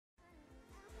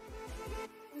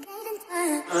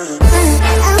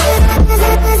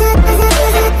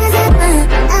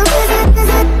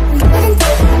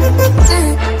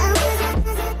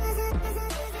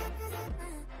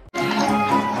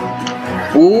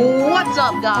What's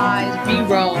up, guys?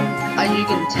 B-Roll. As you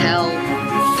can tell,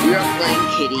 we are playing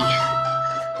Kitty.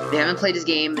 We haven't played this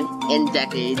game in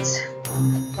decades.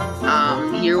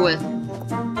 Here with...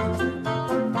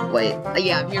 Wait.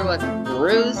 Yeah, I'm here with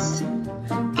Bruce,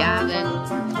 Gavin,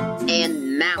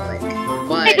 and Malik.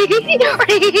 But... Get over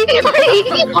here.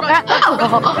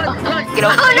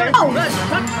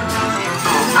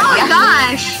 Oh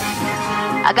gosh!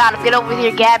 I gotta get over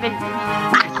here, Gavin.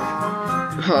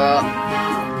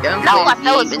 No, I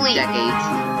fell asleep.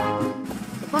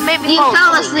 What made me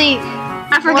fall asleep?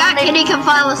 I forgot Kitty can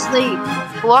fall asleep.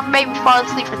 Whoever made me fall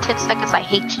asleep for 10 seconds, I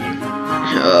hate you.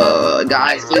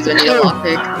 Guys, please we need a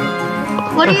lockpick.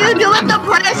 What do you do with the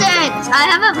presents? I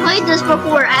haven't played this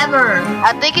before, ever.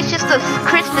 I think it's just a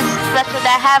Christmas special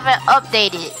that I haven't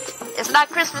updated. It's not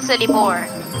Christmas anymore.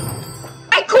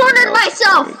 I cornered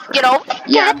myself. Get over.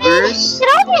 Yeah, Gabby. Bruce. Get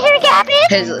over here, Gabby.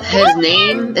 His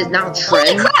name is now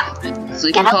Trent. Holy crap. So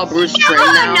we can call Bruce Trent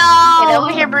now. Get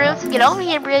over here, Bruce. Get over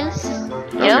here, Bruce.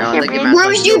 Get over here, Bruce.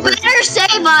 Bruce, you better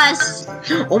save us.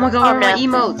 Oh my god, my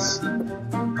emotes.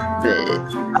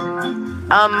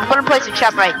 I'm gonna place a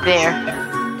trap right there.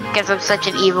 Because I'm such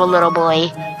an evil little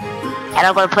boy. And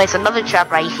I'm gonna place another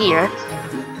trap right here.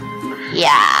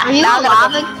 Yeah. Are you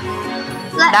alive?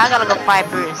 Now I gotta go find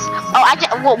Bruce. Oh, I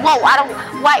just whoa! I don't.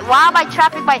 Why am I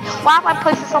trapping my? Why am I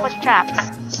placing so much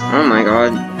traps? Oh my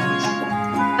god.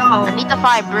 No. I need to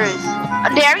find Bruce.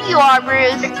 There you are,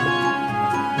 Bruce.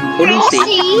 Who do you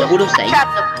see? Who do you say?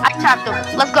 I trapped him.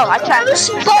 Let's go. I trapped him.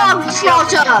 Bomb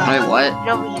slaughter. Wait, what?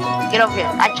 Get over here. Get over here.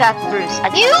 I trapped Bruce.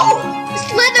 You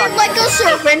slithered like a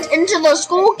serpent into the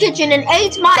school kitchen and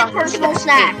ate my personal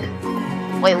snack.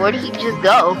 Wait, where did he just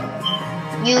go?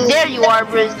 There you are,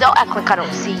 Bruce. Don't act like I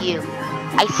don't see you.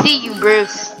 I see you,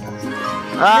 Bruce. Brucey,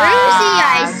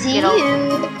 I see you.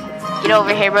 Get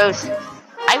over here, Bruce.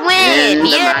 I win!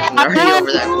 Yeah, I'm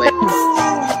over that quick.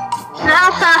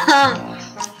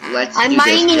 I'm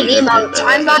buying an emote.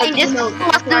 I'm buying emote.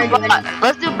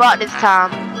 Let's do bot this time.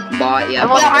 Bot, yeah.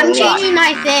 I'm changing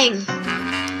my thing.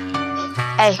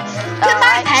 Hey. Put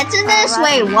my pets in this?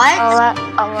 Wait, what?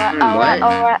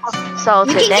 Alright. So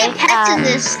you today, can get pets in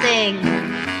this thing.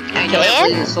 I know I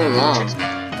played it so long.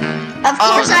 Of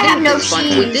course I have no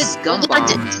cheese. We did Gumball. I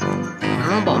don't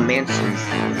know about mansions.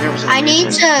 I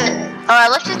need to...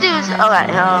 Alright, let's just do this. Alright,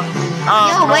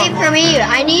 Yo, wait for me.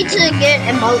 I need to get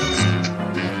emotes.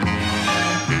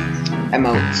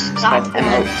 Emotes. Stop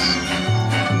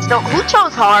emotes. So, who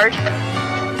chose hard?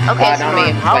 Okay, so not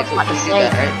me. I was about to say.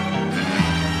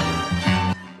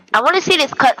 I want to see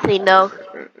this cutscene, though.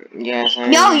 Yes,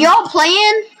 Yo, y'all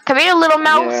playing? Come here, little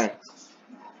mouse. Yeah.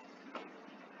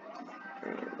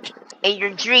 In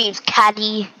your dreams,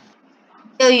 caddy.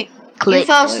 Yo, you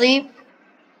fell asleep?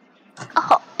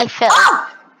 Oh, I fell. Oh!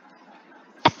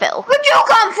 I fell. Where'd you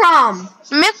come from?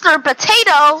 Mr.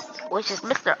 Potato, which is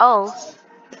Mr. O.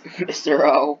 Mr.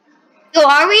 O. Yo,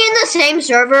 are we in the same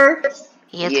server?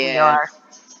 Yes, we are.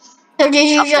 So did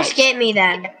you just get me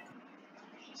then?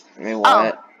 Wait, what?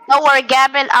 Oh, don't worry,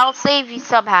 Gavin. I'll save you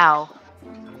somehow.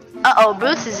 Uh-oh,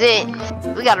 Bruce is it.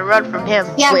 We gotta run from him.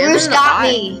 Yeah, Wait, Bruce got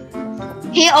me.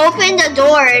 He opened the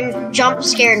door and jump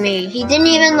scared me. He didn't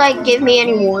even like give me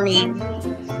any warning.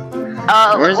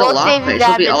 Where's the lockpick?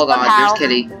 She'll be oh god, there's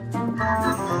Kitty.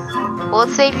 We'll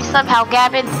save you somehow,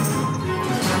 Gavin.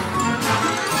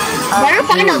 Better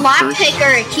find a lockpick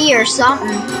or a key or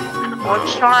something. We're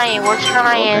trying.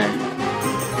 Okay.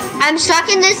 I'm stuck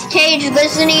in this cage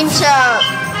listening to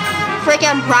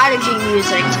freaking Prodigy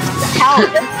music. Help.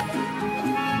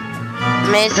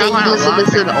 Man, so you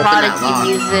listen to Prodigy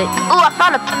music. Oh, I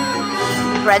found a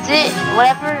present,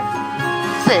 whatever.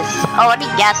 What's this? Oh, I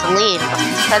need gasoline. What's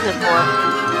this present for?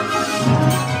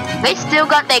 They still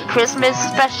got that Christmas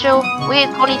special. We in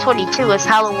 2022, it's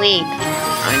Halloween.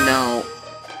 I know.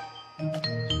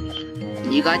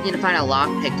 You guys need to find a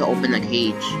lockpick to open the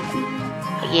cage.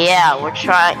 Yeah, we're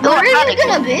trying. Where are you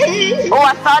gonna be? Oh,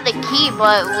 I found a key,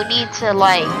 but we need to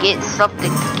like get something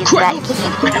to get that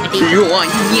key.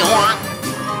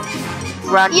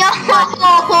 Run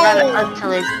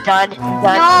until it's done.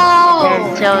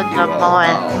 Until the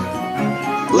morning.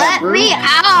 Let me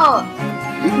out!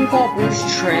 You can call Bruce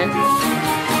Trent.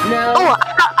 No. Oh,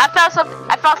 I found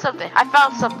something.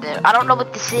 I don't know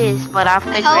what this is, but I'll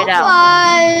figure it out.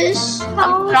 Us.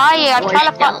 I'm trying. I'm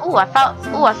trying to find. Oh,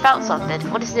 I found something.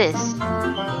 What is this?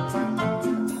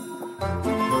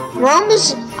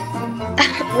 Rome's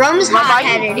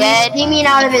hot-headed. He's steaming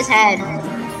out of his head.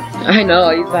 I know,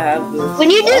 I used to have this.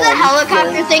 When you do the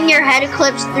helicopter thing, your head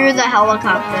clips through the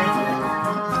helicopter.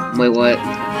 Wait, what?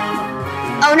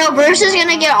 Oh no, Bruce is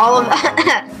gonna get all of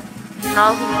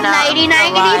No, he's not. Nighty,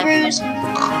 Bruce.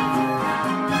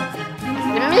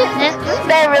 Did this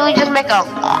bear really just make a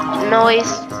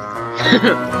noise?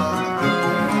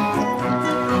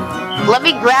 Let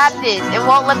me grab this. It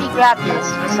won't let me grab this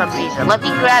for some reason. Let me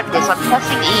grab this. I'm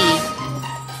pressing E.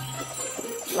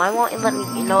 Why won't it let me?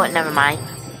 You know what? Never mind.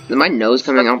 Is my nose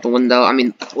coming out the window? I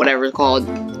mean, whatever it's called.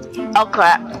 Oh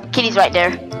crap. Kitty's right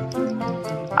there.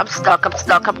 I'm stuck.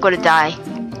 I'm gonna die.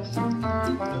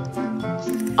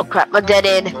 Oh crap. I'm dead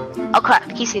end. Oh crap.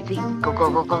 He sees me. Go.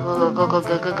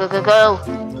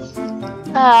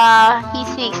 He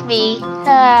sees me.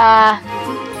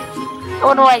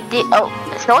 What do I do? Oh,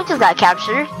 someone just got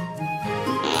captured.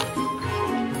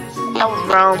 That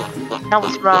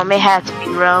was wrong. It had to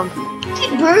be wrong.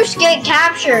 Did Bruce get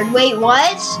captured? Wait,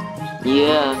 what?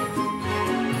 Yeah.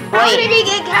 How Wait. did he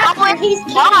get captured? He's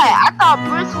Kitty. I thought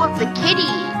Bruce was the kitty.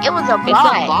 It was a It's a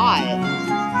bot. bot.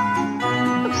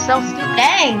 I'm so stupid.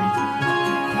 Dang.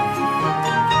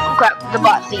 Oh crap, the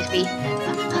bot sees me.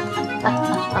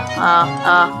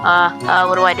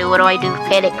 What do I do?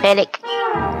 Panic.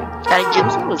 Gotta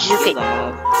juke it.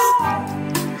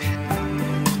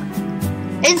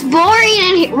 It's boring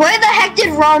in here. Where the heck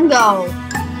did Ron go?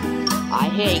 I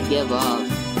hate give up.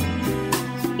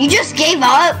 You just gave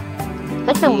up?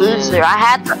 Such a loser.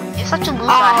 You're such a loser.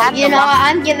 Oh, you know what?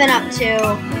 I'm giving up too.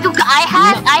 Dude, I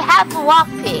had the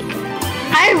lockpick.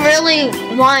 I really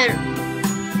want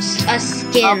a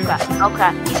skin.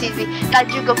 Okay. You see me? Gotta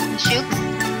juke up the shooks.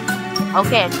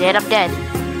 Okay, I'm dead.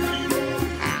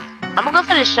 I'm gonna go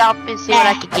for the shop and see what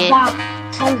I can get.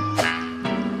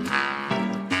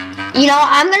 You know,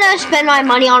 I'm gonna spend my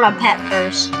money on a pet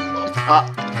first.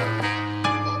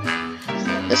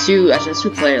 Let's do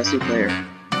player.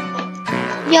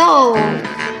 Yo.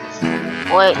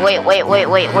 Wait.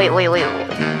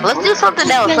 Let's do something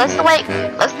else. Let's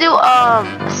do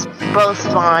bro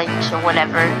sponge or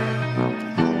whatever.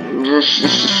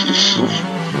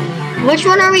 Which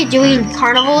one are we doing?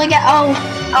 Carnival again?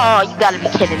 Oh, you gotta be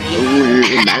kidding me.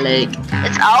 Ooh, my leg.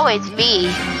 It's always me.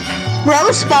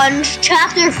 Bro Sponge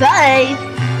Chapter 5.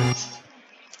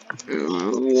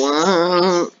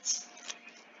 What?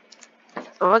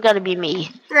 Or it gotta be me.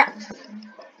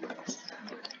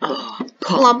 Oh,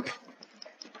 Plump.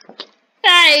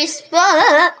 Nice,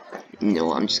 but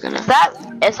no, I'm just gonna.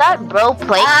 Is that bro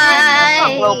plankton?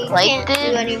 I Bro can't do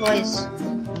plankton? any voice.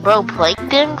 Bro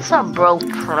plankton? It's not bro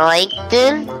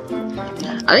plankton.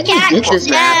 I think you did this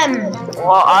map.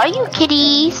 Well, are you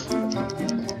kitties?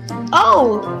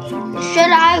 Oh,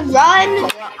 should I run?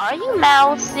 Where are you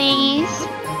mousies?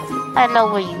 I know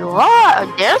where you are.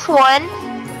 There's one.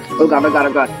 Oh god.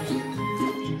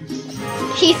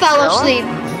 He fell asleep.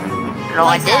 No,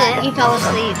 I didn't. He fell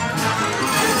asleep.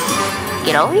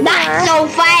 Get over here. Not so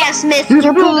fast,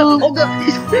 Mr. Pooh.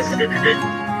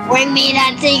 Bring me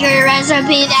that secret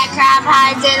recipe that crab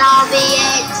hides and I'll be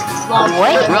it.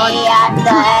 Wait. Me at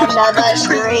the end of the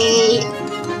street.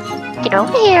 Get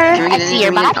over here. I see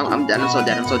your body. I'm dead. I'm so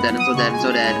dead.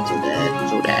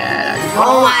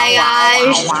 Oh my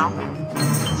gosh.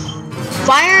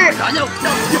 Fire. No.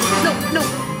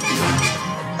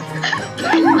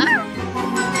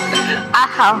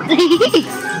 Ow.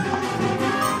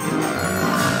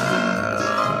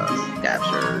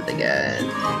 Captured again.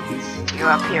 You're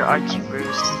up here, aren't you, Bruce?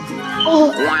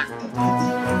 Oh,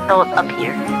 No, up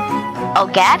here. Oh,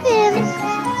 Gavin.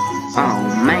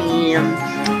 Oh man.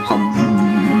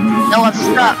 No, I'm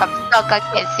stuck. I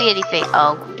can't see anything.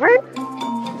 Oh,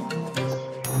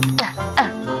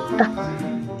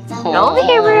 over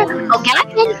here, Bruce. Oh,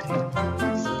 Gavin.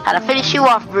 How to finish you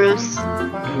off, Bruce?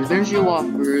 Finish you off,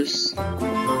 Bruce.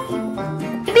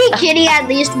 be kitty at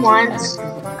least once.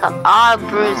 Come on,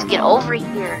 Bruce, get over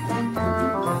here.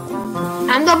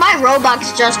 I'm gonna buy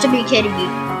Robux just to be kitty.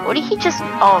 What did he just?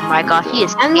 Oh my God, he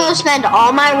is. I'm gonna spend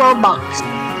all my Robux.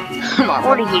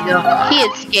 Where did he go? He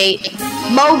escaped.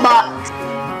 Robux.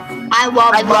 I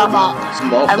love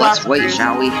Robux. Well, I let's lost wait, Bruce.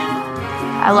 shall we?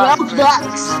 I love Bruce.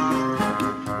 Robux.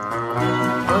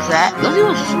 What was that? Let's do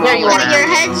a small There you are. round.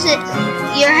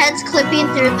 Your head's clipping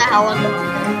through the helicopter.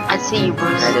 I see you,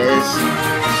 Bruce. That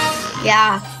is.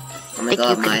 Yeah. Oh my Think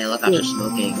god, you my can helicopter's see.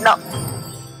 smoking. No.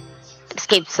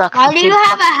 Escape sucks. Why do you Escape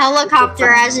have a helicopter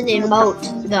as an emote,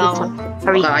 though? sucks.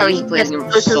 Hurry, I hurry. used to play this game for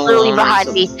Bruce is so literally long, behind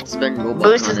so me. spend Robux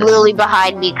Bruce on is this. literally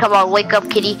behind me. Come on, wake up,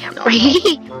 kitty.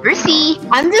 Brucey.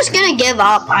 I'm just gonna give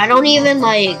up. I don't even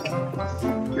like.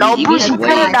 No, You Bruce, can you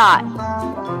better wait. not.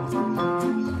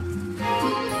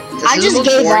 This I is just the most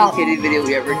gave boring up. kitty video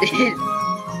we ever did.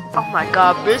 Oh my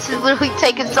God, Bruce is literally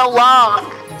taking so long.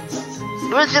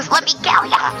 Bruce, just let me kill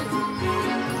ya.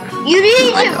 You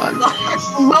need Oh my god.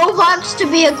 Robux to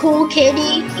be a cool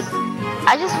kitty.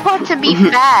 I just want to be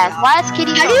fast. Why is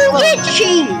Kitty How so do you slow? get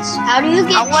cheese? How do you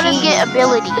get I want to cheese? get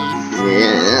abilities.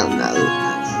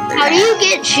 How do you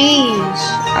get cheese?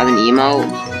 I have an emote.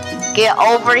 Get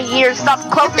over here. Stop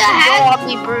closing the door on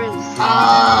me, Bruce.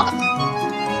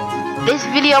 This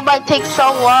video might take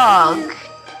so long.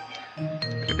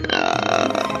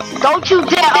 Don't you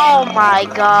dare. Oh my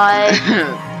god.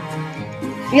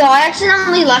 Yo, I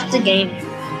accidentally left the game.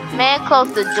 Man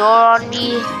closed the door on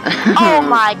me. Oh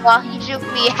my god, he shook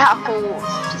me out.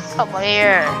 Just come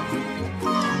here.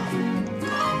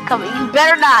 Come on, you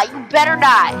better not. You better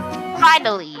not.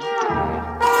 Finally.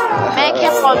 Man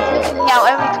kept on juking me out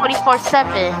every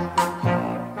 24/7.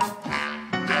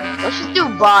 Let's just do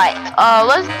bot.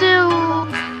 Let's do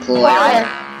Player.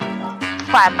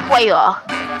 player.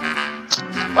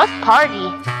 What's party?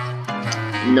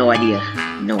 No idea.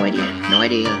 No idea. No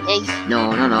idea. No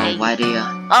idea.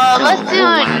 Let's do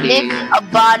no Nick idea. a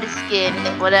body skin,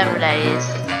 whatever that is.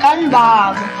 Fun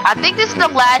Bob. I think this is the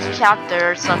last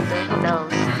chapter or something. Who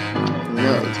knows?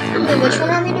 No. Okay, which one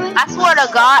are we doing? I swear to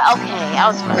God. Okay, I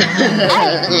was right.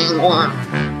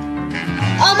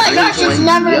 Oh my gosh, it's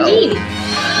never Yo. me.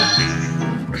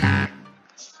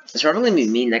 It's probably gonna be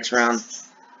me next round.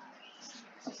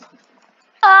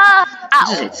 Ow.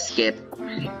 Just hit skip.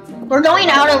 We're going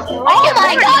out of. Oh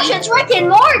my gosh, it's Rick and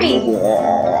Morty.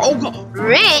 Oh god.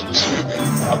 Rich.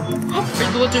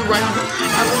 I'm going to right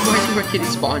where Kitty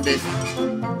spawned it.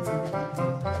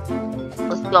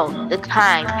 Let's go. The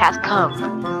time has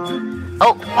come.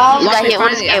 Oh, you got Lockpick, hit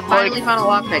with a finally, I skateboard. finally found a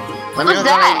lockpick. Let me What's know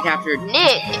that that? you captured.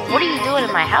 Nick, what are you doing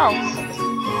in my house?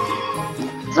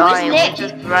 Sorry, Nick? we're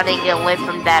just running away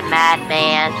from that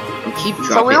madman. Keep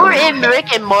dropping. So we were in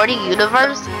Rick and Morty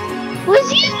universe? Who is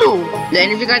you?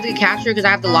 Then if you guys get captured, because I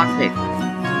have the lockpick.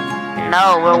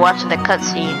 No, we're watching the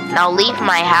cutscene. Now leave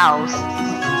my house.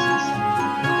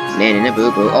 Man, in a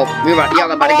boo boo. Oh, y'all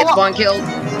about to get spawn killed.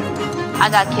 I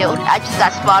got killed. I just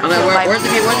got spotted. Okay, with my- where's the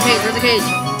cage? Where's the cage? Where's the cage?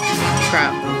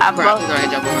 Crap. I'm Crap. broke. He's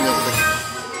gonna jump over this.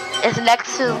 It's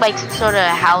next to like some sort of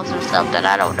house or something.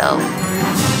 I don't know.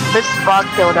 This spawn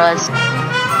killed us.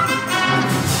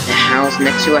 The house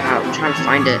next to a house. I'm trying to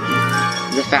find it.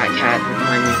 There's a fat cat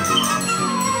behind me.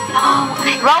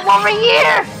 Run over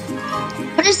here!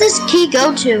 What does this key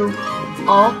go to?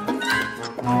 Oh.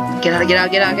 Get out, get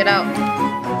out, get out, get out.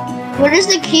 Where does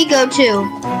the key go to?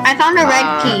 I found a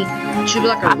red key. It should be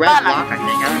like a I red found a- lock, I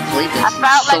think. I haven't played this I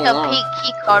found so like a long. pink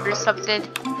key card or something.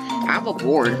 I have a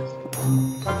board.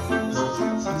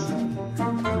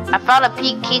 I found a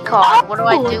pink key card. What do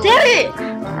I do? Did it?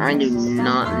 I do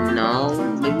not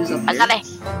know. Maybe it's up I there. got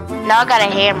a. Now I got a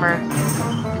hammer.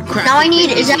 Crap. Now I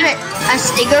need. Is that a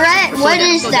cigarette? What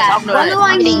is that? What do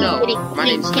I need? No. Kitty, My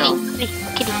name's kitty, No. kitty,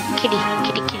 kitty,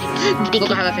 kitty, kitty, kitty,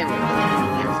 Look, I kitty. have a family.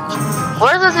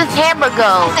 Where does this hammer I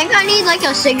go? think I need like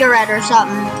a cigarette or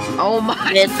something. Oh my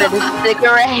It's a god.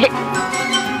 cigarette.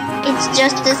 It's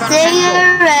just a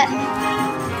cigarette.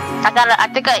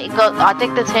 I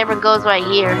think this hammer goes right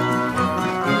here.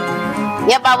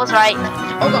 Yep, I was right.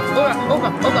 Oh god, oh god, oh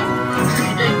god, oh god.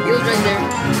 He was right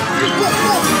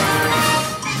there.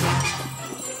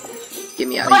 Get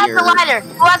me out Who of has here. the lighter?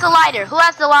 Who has the lighter? Who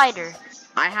has the lighter?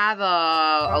 I have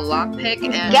a lockpick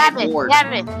and a Gavin, board.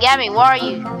 Gavin, Gavin, where are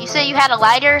you? You said you had a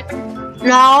lighter?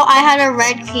 No, I had a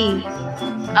red key.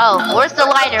 Oh, where's the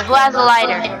lighter? Who has the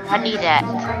lighter? I need that.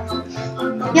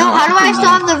 Yo, how do I still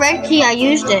have the red key? I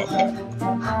used it.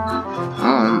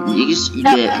 You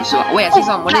did. So wait, I see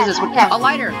something. What is this? Okay. A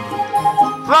lighter.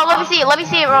 Bro, let me see it. Let me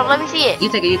see it, bro. Let me see it.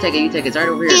 You take it. You take it. You take it. It's right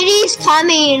over here. Kitty's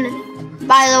coming.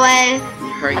 By the way.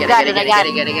 Hurry, I get got it, it, get I it, got get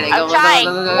it, get it, get it. I'm Go, trying.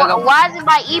 go, go, go, go, go. Why isn't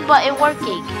my E button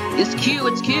working? It's Q.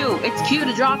 It's Q. It's Q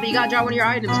to drop it. You gotta drop one of your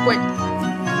items quick.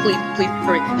 Please, please,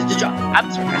 hurry. Just drop. I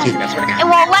swear to It God.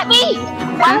 won't let me.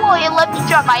 Why won't it let me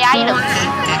drop my items?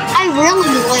 I really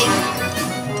like.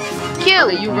 Q.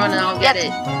 You run and I'll get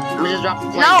it. I'm gonna just drop the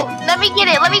plane. No, let me get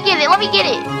it. Let me get it. Let me get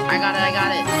it. I got it. I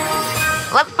got it.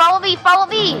 Follow me. Follow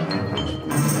me.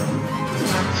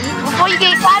 Before you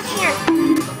get captured.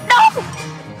 No.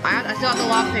 I still have the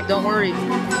lockpick. Don't worry.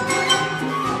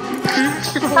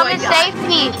 Come and save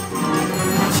me.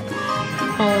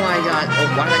 Oh my god. Oh,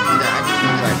 why did I do that?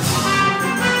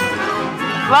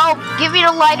 Bro, give me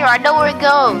the lighter. I know where it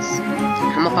goes.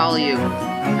 I'm gonna follow you.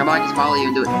 How about I just follow you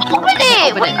and do it? Open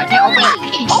it. Open it. I can't open it. I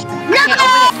can't open it.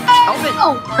 Open.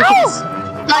 No.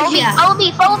 Follow me. Yeah. Follow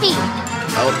me. Follow me.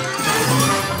 Oh.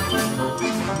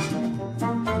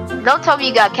 Don't tell me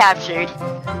you got captured.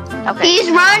 Okay. He's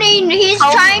running. He's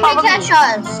Follow me, trying to follow me. catch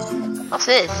us. What's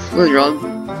this? What's wrong?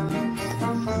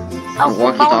 Oh,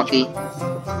 Walkie follow talkie. me.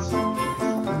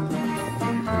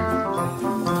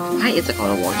 Why is it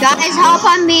called a walkie? Guys, help!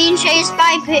 I'm being chased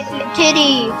by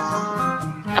Kitty.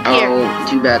 Up here. Oh,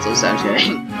 too bad, so sad.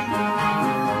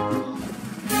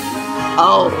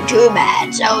 Oh, too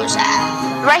bad, so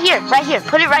sad. Right here, right here.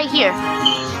 Put it right here.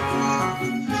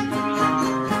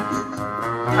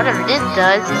 Whatever this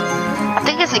does. I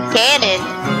think it's a cannon.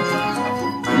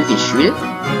 You can shoot it?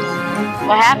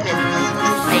 What happens?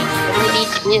 Like, what do we need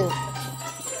to do?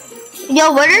 Yo,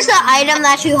 where does the item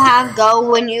that you have go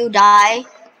when you die?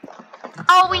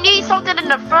 Oh, we need something in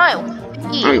the front.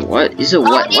 Wait, what? Is it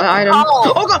what? we need What item?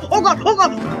 coal. Oh god! Oh god! Oh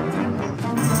god!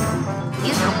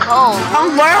 Use some coal.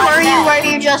 Where were you? Where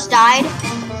you just died?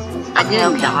 I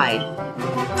didn't die.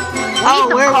 Oh, We need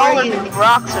some where coal were or you? some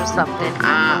rocks or something.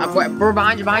 We're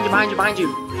behind you, behind you, behind you, behind you.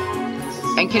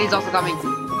 And Kitty's also coming.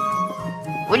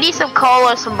 We need some coal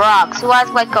or some rocks. Who has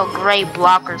like a gray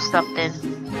block or something?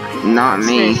 Not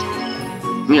me.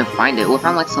 We need to find it. We'll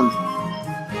find like some.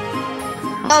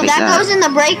 Oh, that goes in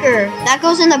the breaker. That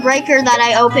goes in the breaker that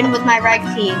I opened with my reg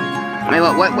key. Wait,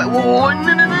 what? No,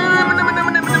 no, no, no, no, no, no,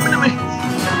 no, no, no.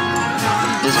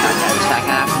 This fat cat, this fat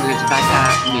cat after me, this fat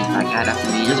cat after me, this fat cat after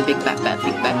me. There's a big fat cat,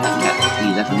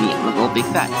 please after me. I'm gonna go big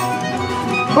fat.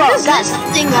 Where does this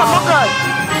thing go?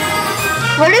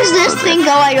 Where does this thing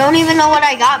go? I don't even know what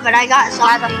I got, but I got Guys,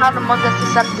 something. I found Among Us to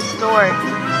set the store.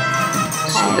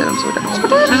 So dead, I'm so dead.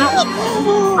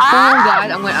 Oh god,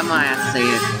 I'm gonna have to say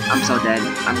it. I'm so dead.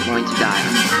 I'm going to die.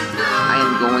 I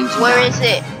am going to Where die. is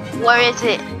it? Where is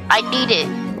it? I need it.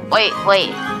 Wait,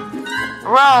 wait.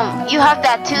 Rome, you have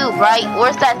that too, right?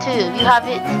 Where's that too? You have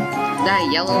it? That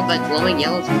yellow, that glowing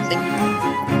yellow thing?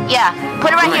 Yeah.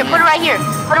 Put it right here. Put it right here.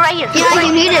 Put it right here. Yeah,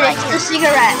 you need it. It's the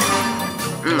cigarette.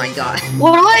 Oh my god.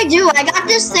 What do I do? I got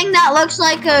this thing that looks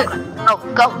like a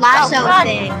Go. lasso run.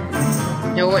 thing.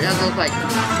 Yo, what does it look like?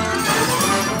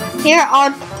 Here,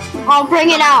 I'll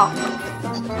bring it out.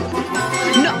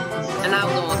 No! And I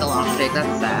was the one with the lockpick,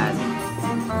 that's sad.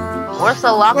 Where's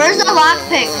the lock? Where's the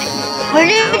lockpick? Where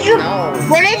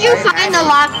did you find the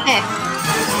lockpick?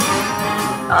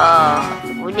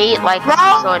 We need like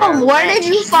some sort of. Bro, where did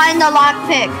you find the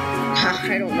lockpick?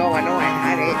 I don't know, I know I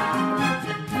had it.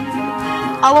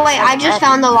 Oh wait, I just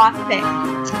found the lockpick.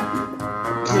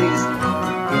 Please.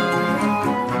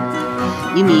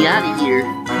 Get me out of here.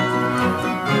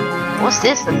 What's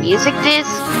this? The music disc?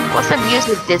 What's the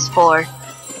music disc for?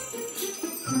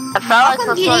 I felt How like come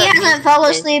some Kitty sort of hasn't fell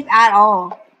asleep at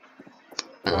all?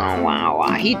 Oh wow,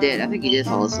 he did. I think he did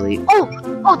fall asleep.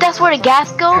 Oh, that's where the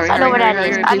gas goes? Hurry, I know hurry, where that hurry,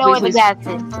 is. hurry, I know where please, the gas is.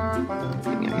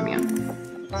 Give me on.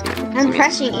 I'm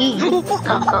pressing E. I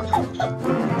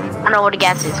know where the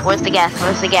gas is. Where's the gas?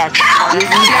 Where's the gas? You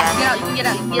can get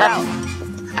out.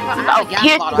 Oh,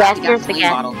 here's the gas. Here's the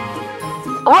gas.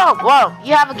 Whoa,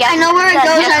 you have a gas. I know where it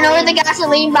goes. I know where the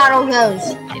gasoline bottle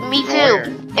goes. Me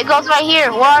too. It goes right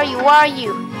here. Where are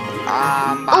you?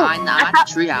 Behind the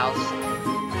treehouse.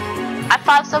 I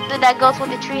found something that goes with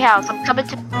the treehouse. I'm coming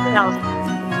to the treehouse.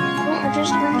 Oh, I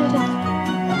just turned it in.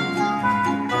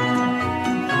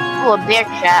 Oh, a bear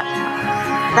trap.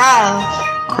 Bro.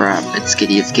 Crap, it's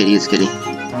Kitty. Is there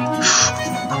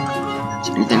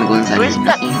anything to go inside? Where's here?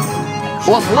 the- Nothing.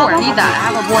 Oh, a board. I need that. I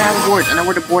have a board. I know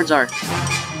where the boards are.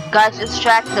 Guys,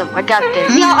 distract them. I got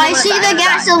this. No, I see the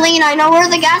gasoline. I know where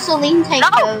the gasoline tank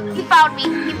No, goes. he found me.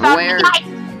 Where?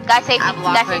 Guys, save me. I have a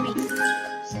Guys, lockpick. save me.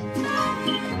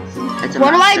 It's a What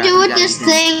do I mousetrap, do you with gotta this use it.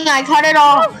 thing? I cut it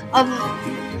off.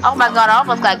 Oh my god, I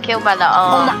almost got killed by the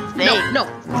Oh my, thing. no,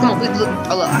 come on, please look.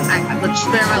 Oh look, let's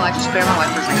spare my life. Just spare my life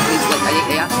for a second, please. Look,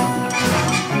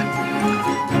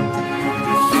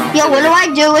 Yo, what do I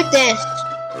do with this?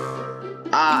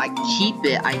 I keep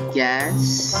it, I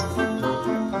guess.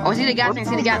 Oh, I see the gas.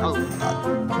 Oh,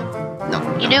 no.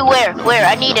 You do where? Where?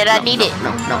 I need it. No.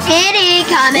 Kitty,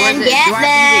 come Where and is it? get Do I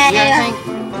have to use it?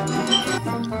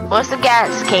 me. Where's the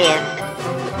gas can?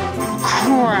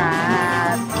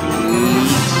 Crap, dude.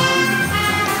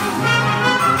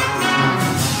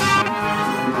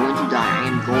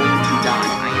 I'm going to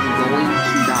die. I am going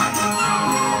to die.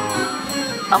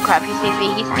 Oh crap, he sees me.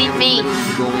 He sees me.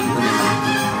 Going whenever.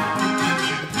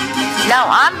 No,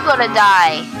 I'm gonna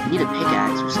die. I need a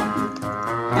pickaxe or something.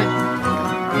 What?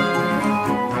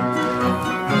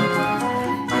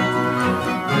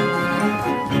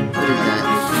 What is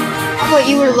that? What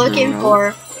you were looking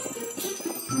for.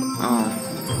 Oh.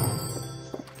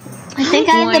 I think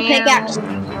I have the pickaxe.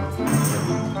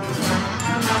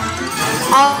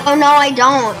 Oh no, I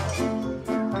don't.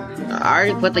 I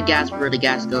already put the gas where the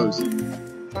gas goes.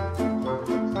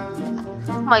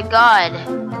 Oh my god.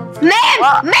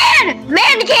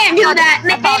 Man can't do that,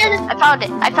 man. I found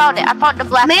it. I found the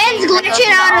black. Man's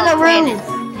glitching out of the room.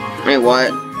 Wait,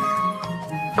 what?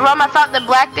 Rom, I found the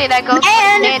black thing that goes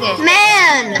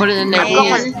Man! Put it in there,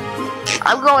 please.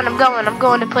 I'm going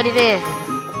to put it in.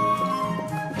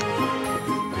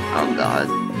 Oh god.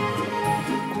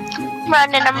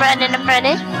 I'm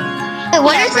running. Wait,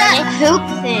 what is that hoop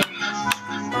thing?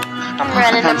 I'm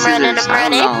running.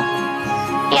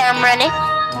 Yeah, I'm running.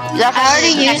 I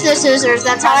already used the scissors.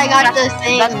 That's how I got the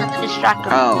thing. That's not the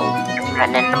distractor. Oh.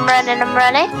 I'm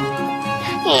running.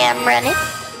 Yeah, I'm running.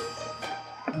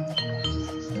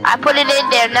 I put it in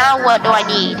there. Now what do I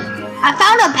need? I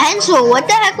found a pencil. What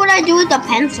the heck would I do with the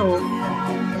pencil?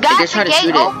 Guys, try the to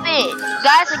shoot gate it. open.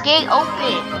 Guys, the gate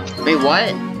open. Wait, what?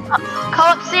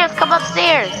 Come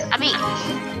upstairs. I mean,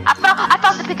 I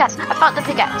found the pickaxe. I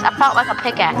found like a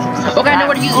pickaxe. Okay, I know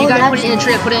what to use. You gotta put it in the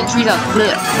tree. Put it in the treehouse.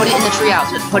 Put it in the treehouse.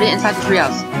 Put it inside the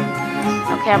treehouse.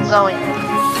 Okay, I'm going.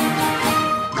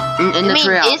 In the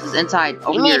treehouse. It's inside.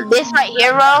 Over You here. mean this right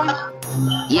here, Rome?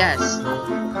 Yes.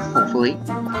 Hopefully.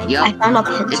 Yep. I found a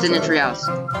pencil. It's in the treehouse.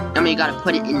 I mean, you gotta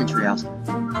put it in the treehouse.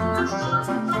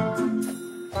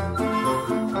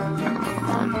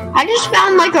 I just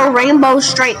found like a rainbow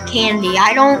striped candy.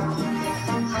 I don't.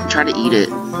 Try to eat it.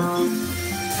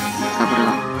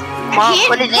 I can't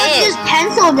put it put in. this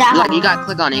pencil down. Look, you gotta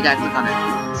click on it. You gotta click on it.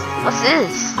 What's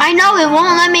this? I know it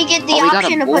won't let me get the Oh, we got a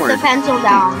option to put the board. pencil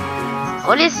down.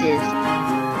 What is this?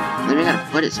 Then we gotta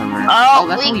put it somewhere. Oh,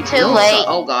 that's what we too built. late.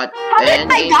 Oh god. How did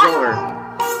And I game's die? over.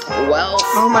 Well,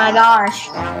 Oh my gosh.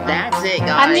 that's it, guys.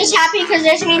 I'm just happy because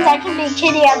this means I can be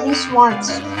Kitty at least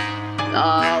once.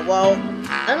 Well,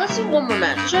 let's do one more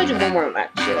match. Should I do one more match?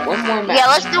 Yeah, one more match. Yeah,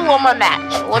 let's do one more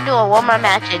match. We'll do one more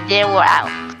match and then we're out.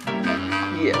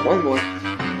 Yeah, one more.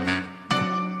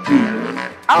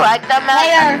 Alright, the match.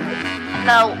 Player,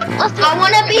 No, let's do I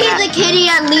want to be the Kitty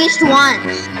at least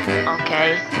once.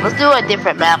 Okay, let's do a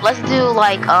different map. Let's do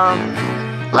like,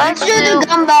 Let's do the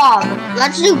gun bomb.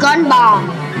 Let's do gun bomb.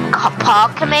 Paw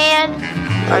Command?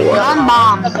 Or Gun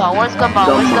bomb. Where's gun bomb?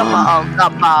 Where's gun bomb? Oh,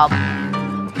 gun bomb.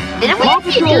 Didn't we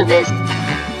already do this?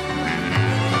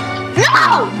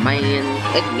 No! Man,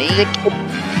 like me.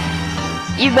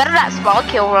 You better not spawn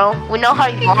kill, Rome. We know how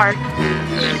you are.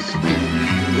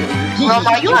 Rome,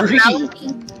 are you a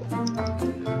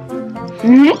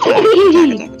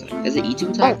Is it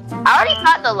E2 time? I already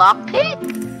found the lockpick.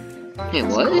 Hey,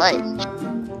 what? Clutch.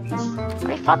 I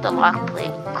already found the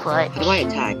lockpick. Clutch. How do I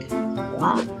attack?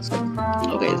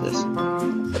 Okay, is this?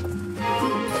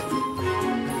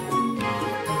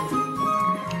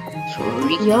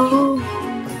 Sorry. Yo.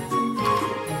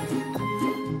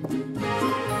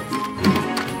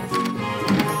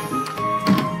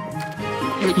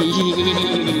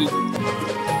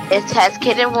 Has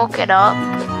Kitten woken up?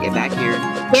 Get back here.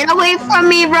 Get away from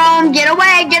me, Rome. Get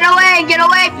away, get away, get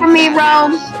away from me,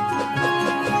 Rome.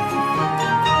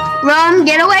 Rome,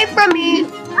 get away from me.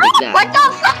 Exactly. What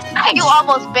the fuck? You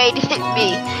almost baited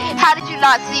me. How did you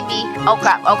not see me? Oh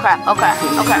crap, oh crap, oh crap,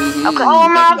 oh crap, oh crap. Oh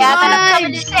my Gavin, I'm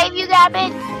coming to gosh. save you,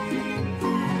 Gavin.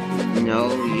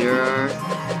 No, you're...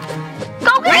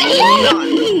 Go get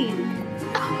Ree!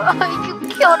 You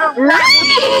killed him. Ree!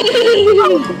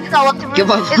 It's all up to Bruce. Give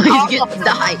up, It's please, all get up to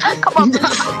die. Bruce. Come on,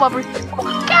 Bruce. Come on,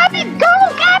 Bruce. Gavin, go,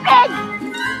 Gavin.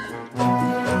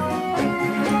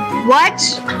 What?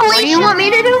 What do you want me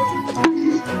to do?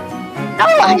 No.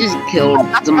 I just killed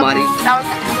somebody. That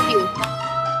was you.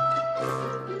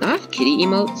 I have kitty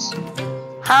emotes?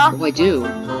 Huh? Oh, I do.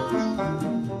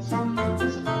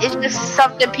 It's just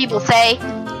something people say.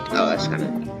 Oh, that's kind of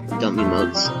dumb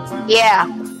emotes. Yeah.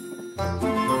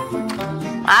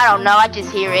 I don't know, I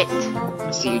just hear it.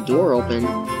 I see your door open.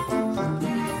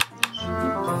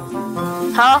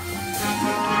 Huh?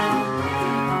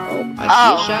 Oh, I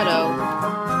see a shadow.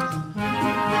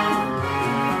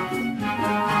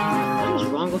 What is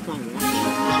wrong with my walking?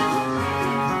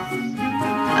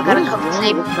 I gotta come What is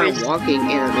save wrong with Bruce. my walking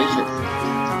animation?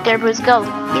 There, Bruce, go.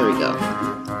 There we go.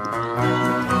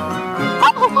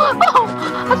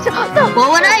 I'm so, no. What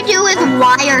would I do with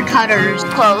wire cutters?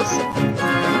 Close. I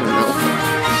don't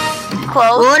know.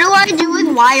 Close. What do I do with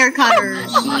wire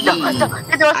cutters? No,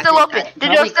 the door's still I open. could The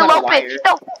door's still probably open.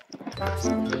 cut a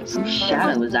No. Whose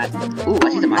shadow is that? Ooh, I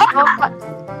see the mic.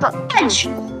 Edge.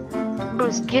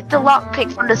 Bruce, get the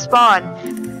lockpick from the spawn.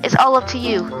 It's all up to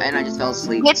you. And I just fell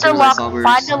asleep. Get as the soon as I lock. saw Bruce.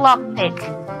 Find the lockpick.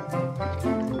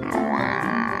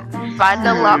 Find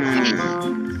the lockpick.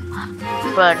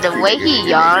 But the way he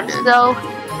yawns, though.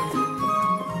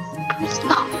 Bruce,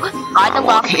 find the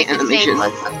Okay, lockpick and save animation.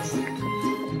 us.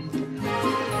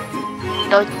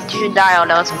 Don't you die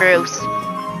on us, Bruce.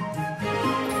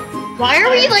 Why are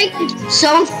we like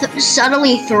so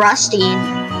subtly thrusting?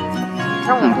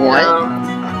 What?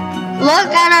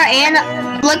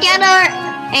 Look at our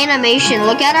animation.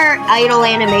 Look at our idle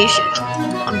animation.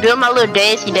 I'm doing my little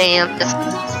dancey dance.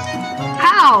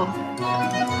 How?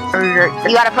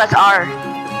 You gotta press R.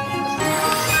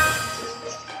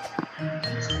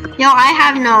 Yo, I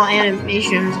have no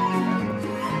animation.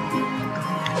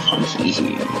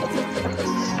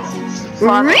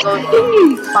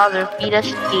 Father, feed us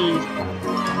cheese.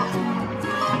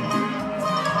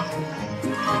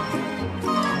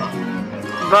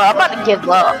 Bro, I'm about to give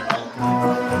up.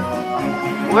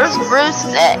 Where's Bruce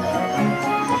at?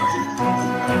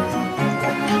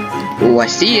 Oh, I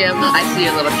see him. I see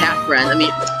a little cat friend. I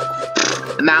mean,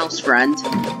 a mouse friend.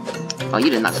 Oh, you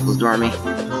did not supposed to harm me.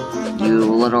 You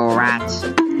little rat.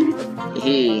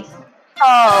 Hee.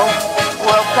 Oh,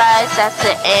 well, guys, that's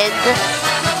the end.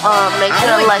 Make sure I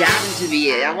to want like. Gavin to be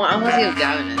it. I want to see if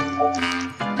Gavin is.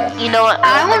 You know what?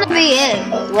 I want to be it.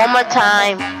 One more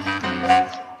time.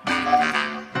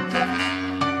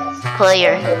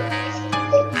 Player.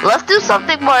 Let's do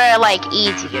something more like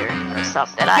easier or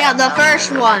something. Yeah, the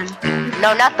first one.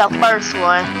 No, not the first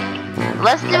one.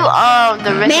 Let's do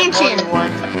the Rick and Morty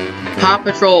one. Paw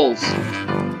Patrols.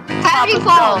 Gravity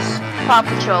Falls. Paw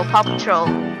Patrol. Paw Patrol.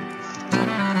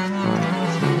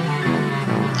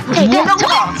 Hey, there's a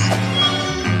wall.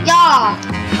 Yeah.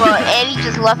 But Annie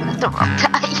just left at the wrong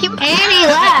time. Annie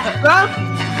left, bro.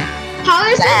 How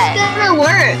is this gonna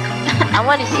work? I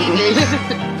want to see this.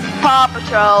 Paw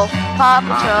Patrol. Paw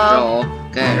Patrol.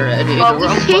 Get ready to Oh,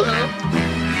 rumble.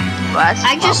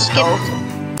 I just skipped.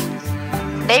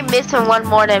 They missing one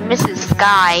more than Mrs.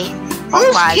 Sky.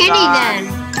 Who's my Kitty God. then?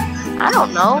 I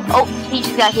don't know. Oh, he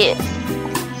just got hit.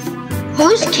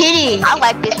 Who's Kitty? I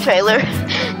like this trailer.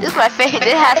 This is my favorite.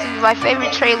 This has to be my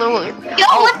favorite trailer. Yo,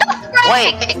 what the frick?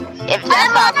 Wait, if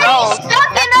that's not Rose, stuck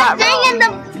in that's a not thing Rose. in the.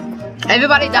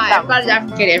 Everybody die. Everybody die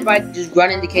from Kitty. Everybody just run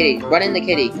into Kitty. Run into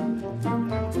Kitty.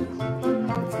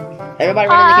 Everybody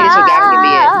run into Kitty so Gavin can be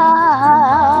it.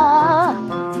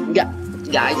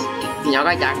 Guys, can y'all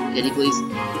guys die from Kitty, please?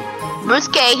 Bruce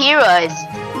can't hear us.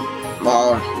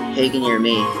 Well, he can hear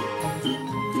me.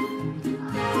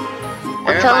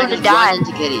 Tell him to just die. run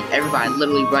into Kitty. Everybody,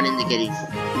 literally run into Kitty.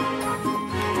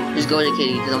 Just go into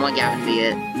Kitty because I want Gavin to be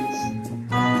it.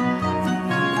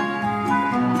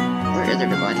 Where is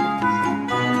everybody?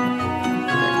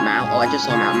 Mal. Oh, I just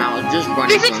saw Mal. Mal, just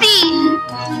run into him.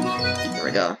 360. Here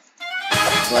we go.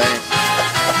 Play.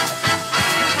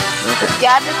 Okay.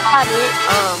 Yeah, I just got it.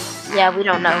 Yeah, we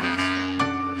don't know.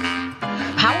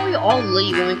 How will we all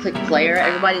leave when we click player?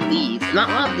 Everybody leave. Not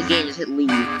the game, just hit leave.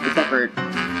 Except for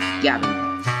Gavin.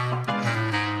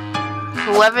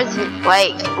 Whoever's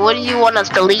like, what do you want us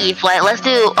to leave? Like, let's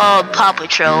do Paw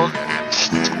Patrol.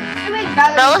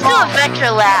 No, let's do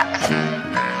Adventure Laps.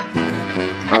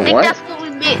 I think what? that's what we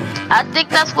meet. I think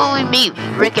that's what we meet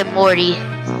Rick and Morty.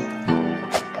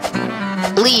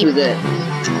 Leave. Who's it?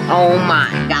 Oh my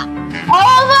god.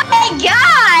 Oh my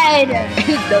god!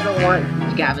 He doesn't want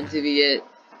Gavin to be it.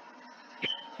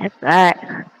 That's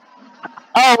right.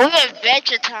 Oh, we're in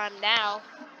Adventure Time now.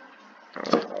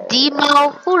 Demo,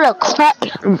 who the crap?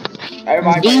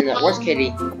 Everybody run in there. Where's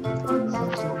Kitty?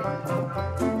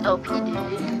 Oh,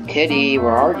 Kitty,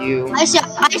 where are you? I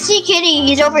see Kitty.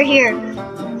 He's over here.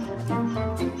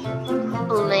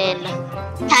 Lynn,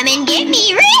 Come and get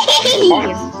me,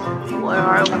 Ray! where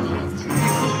are we?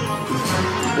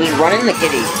 Just run into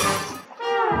Kitty.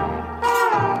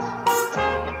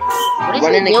 What is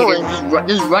Run he into doing? Kitty.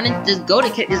 Just run in. Just go to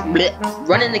Kitty. Just bleh.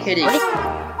 Run into Kitty.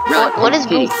 What is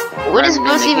Kitty. What is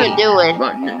Bruce even doing?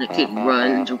 Run into Kitty.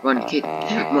 Run Kitty.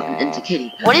 Run into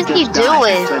Kitty. What is he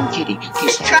doing? Run Kitty.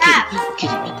 It's trapped.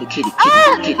 Kitty. Kitty.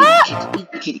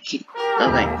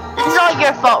 Okay. This is all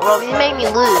your fault, Rome. You made me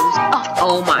lose.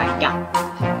 Oh my god.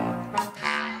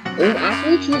 After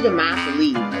we choose a map to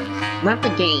leave, not the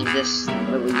game, just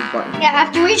the leave button. Yeah,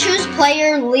 after we choose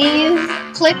player, leave,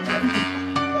 click.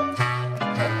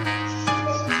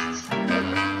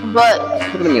 But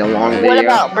It's gonna be a long video. what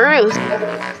about Bruce?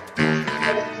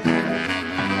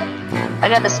 I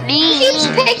got to Keeps sneeze.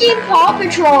 picking Paw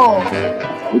Patrol.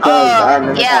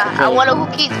 Yeah, I wonder who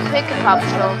keeps picking Paw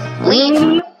Patrol.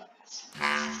 Leave.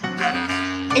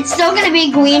 It's still gonna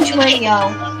be Green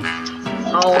Twingo.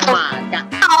 Oh my god.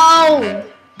 Oh!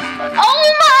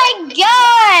 Oh my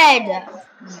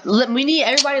god! We need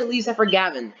everybody to leave except for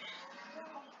Gavin.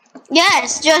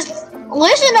 Yes, just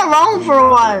listen to Rome for a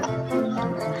while.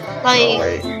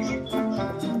 Like,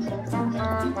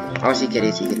 Oh, see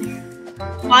Kitty.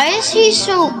 why is he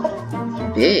so...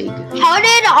 Big. How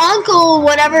did Uncle,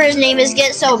 whatever his name is,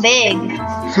 get so big?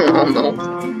 I don't know.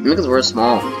 Because we're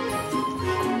small.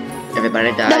 Everybody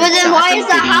died. No, but then why is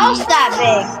the house that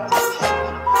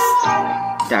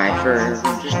Die first.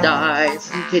 Just die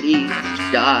from pity.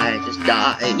 Just die. Just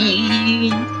die.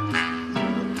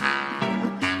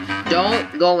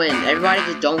 Don't go in. Everybody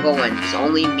just don't go in. It's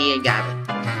only me and Gavin.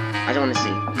 I just want to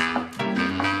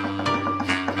see.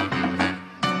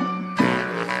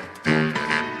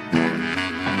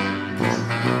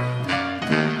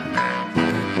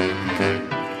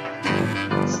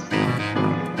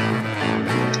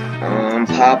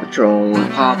 Paw Patrol,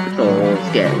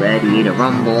 get ready to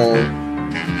rumble.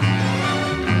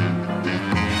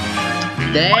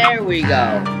 There we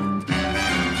go.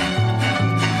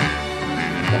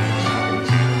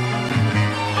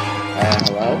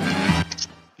 Hello?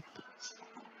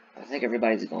 I think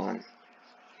everybody's gone.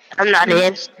 I'm not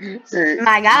in.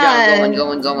 My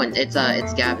God. Going. It's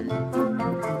Gavin.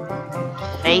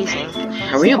 Amazing.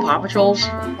 Are we in Paw Patrols?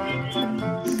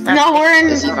 No, we're in.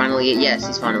 Is he finally it? Yes,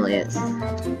 he's finally it.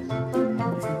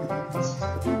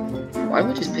 Why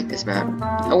would we just pick this map?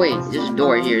 Oh wait, there's a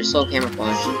door here. Slow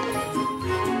camouflage.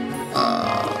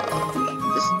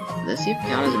 Does this even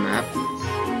count as a map?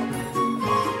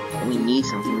 We need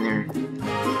something there.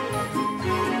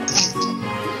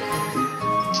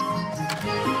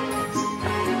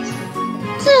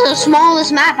 This is the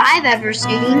smallest map I've ever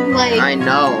seen. Like, I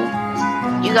know.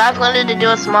 You guys wanted to do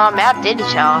a small map,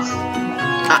 didn't y'all?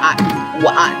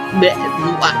 What?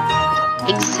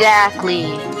 Exactly.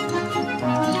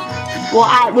 I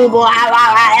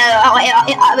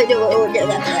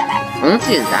don't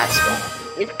see that spot.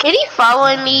 Is Kitty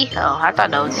following me? Oh, I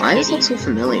thought that was Why does Kitty. it look so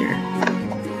familiar?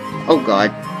 Oh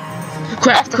god.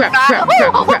 Crap.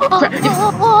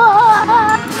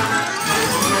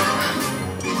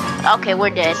 Okay, we're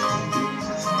dead.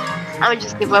 I would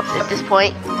just give up at this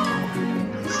point.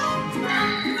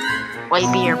 Wait,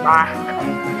 be here, bye.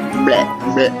 Bleh.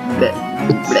 I'm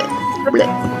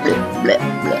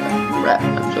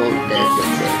so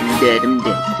dead. I'm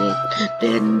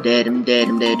dead. I'm dead. I'm dead.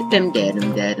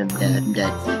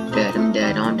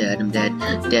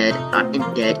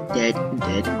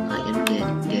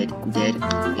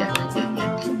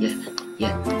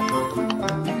 Yeah.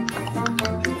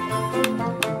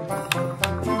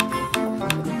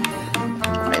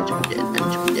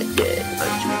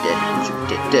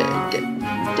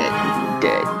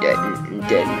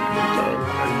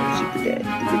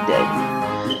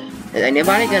 Is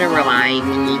anybody gonna revive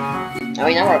me? I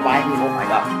mean, not revive me, oh my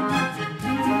god.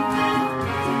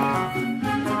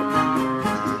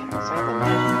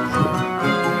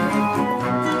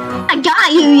 I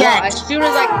got you yet. Well, as soon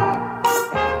as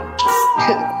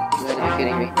You're not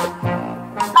kidding me.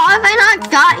 How have I not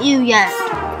got you yet?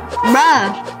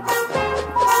 Bruh.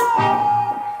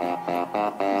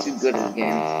 I'm too good at the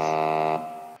game.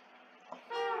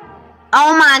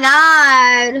 Oh my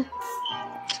god.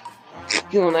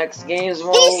 Kill next game's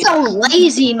He's so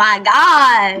lazy, my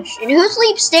gosh. And who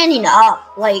sleeps standing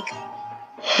up? Like,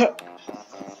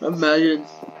 imagine.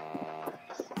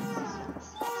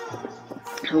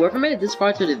 Whoever made this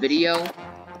part to the video,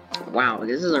 wow,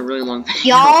 this is a really long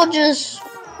video. y'all just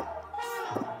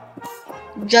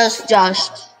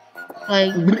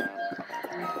like,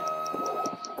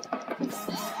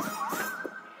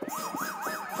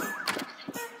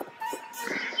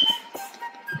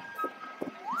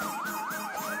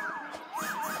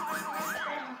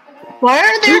 why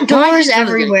are there Dude, doors why-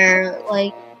 everywhere?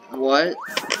 Like, What?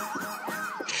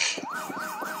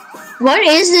 what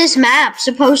is this map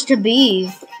supposed to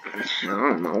be? I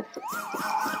don't know.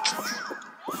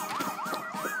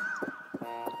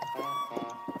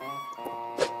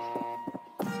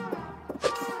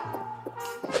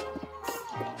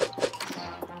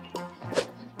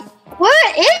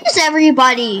 Where is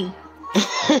everybody?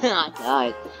 I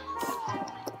died.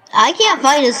 I can't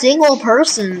find a single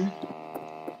person.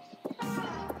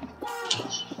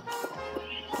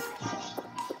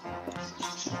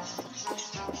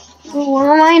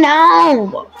 Where am I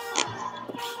now?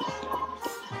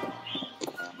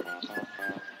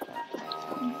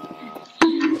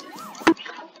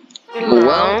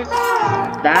 Well,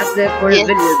 that's it for the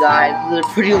video, guys. This is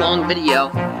a pretty long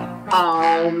video.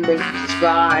 Make sure to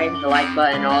subscribe, the like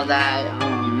button, all that.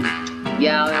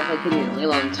 Yeah, I'm gonna put it a really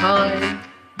long time.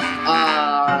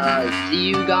 See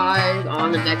you guys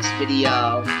on the next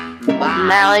video.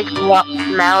 Bye.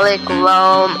 Malik,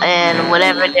 Loam, and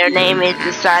whatever their name is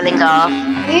signing off.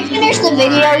 Did you finish the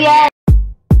video yet?